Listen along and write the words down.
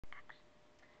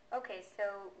Okay,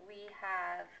 so we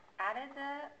have added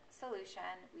the solution,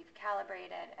 we've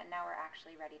calibrated, and now we're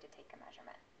actually ready to take a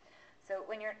measurement. So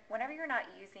whenever you're not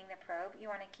using the probe,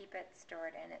 you want to keep it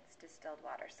stored in its distilled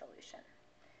water solution.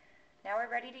 Now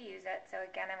we're ready to use it, so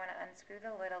again I want to unscrew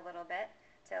the lid a little bit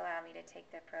to allow me to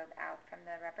take the probe out from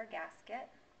the rubber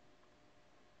gasket.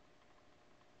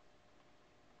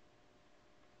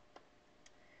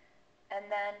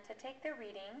 And then to take the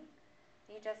reading,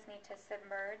 you just need to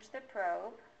submerge the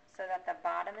probe so that the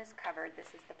bottom is covered.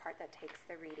 This is the part that takes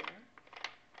the reading.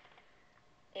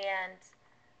 And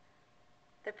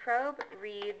the probe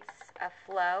reads a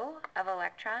flow of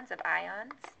electrons, of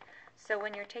ions. So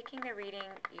when you're taking the reading,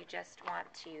 you just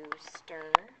want to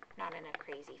stir, not in a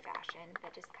crazy fashion,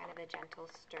 but just kind of a gentle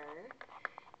stir.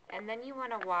 And then you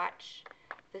want to watch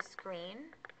the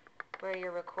screen where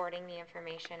you're recording the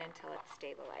information until it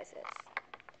stabilizes.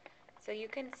 So you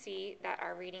can see that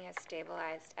our reading has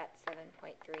stabilized at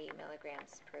 7.3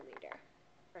 milligrams per liter,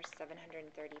 or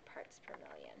 730 parts per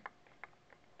million.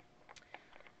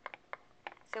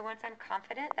 So once I'm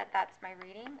confident that that's my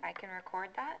reading, I can record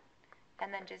that,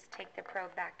 and then just take the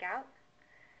probe back out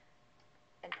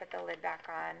and put the lid back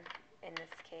on, in this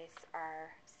case,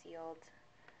 our sealed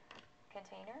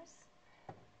containers.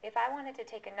 If I wanted to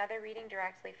take another reading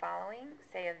directly following,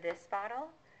 say of this bottle,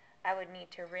 I would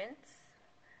need to rinse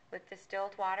with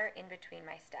distilled water in between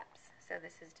my steps. So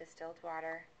this is distilled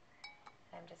water.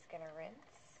 I'm just going to rinse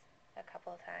a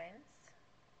couple times.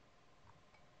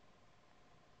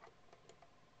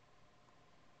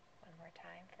 One more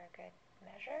time for a good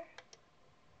measure.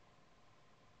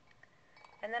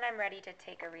 And then I'm ready to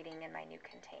take a reading in my new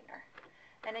container.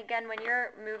 And again, when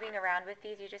you're moving around with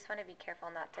these, you just want to be careful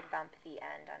not to bump the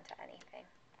end onto anything.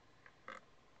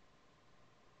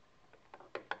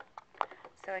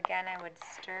 So again, I would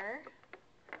stir,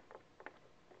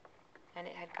 and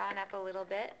it had gone up a little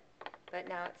bit, but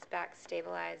now it's back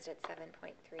stabilized at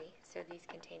 7.3. So these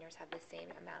containers have the same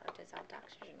amount of dissolved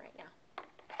oxygen right now.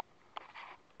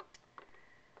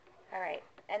 All right,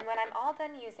 and when I'm all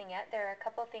done using it, there are a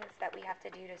couple things that we have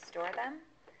to do to store them.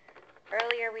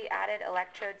 Earlier we added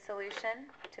electrode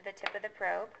solution to the tip of the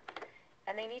probe,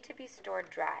 and they need to be stored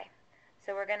dry.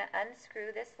 So we're going to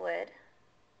unscrew this lid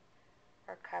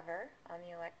or cover on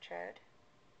the electrode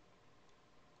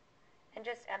and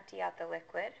just empty out the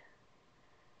liquid.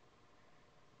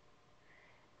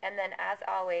 And then, as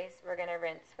always, we're going to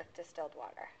rinse with distilled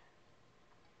water.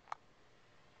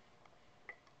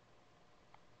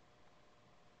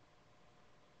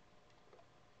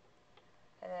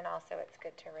 And then also it's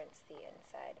good to rinse the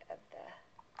inside of the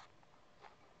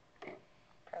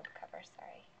probe cover,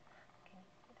 sorry.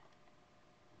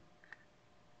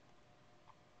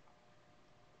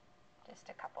 Just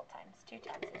a couple times, 2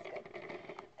 times is good.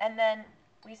 And then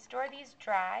we store these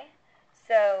dry.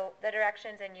 So the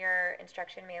directions in your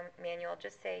instruction manual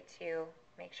just say to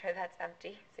make sure that's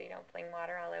empty so you don't fling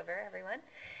water all over everyone.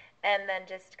 And then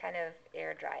just kind of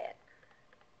air dry it.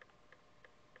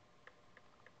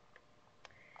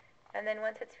 And then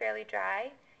once it's fairly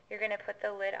dry, you're going to put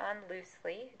the lid on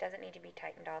loosely. It doesn't need to be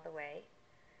tightened all the way.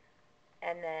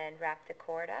 And then wrap the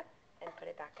cord up and put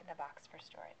it back in the box for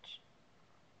storage.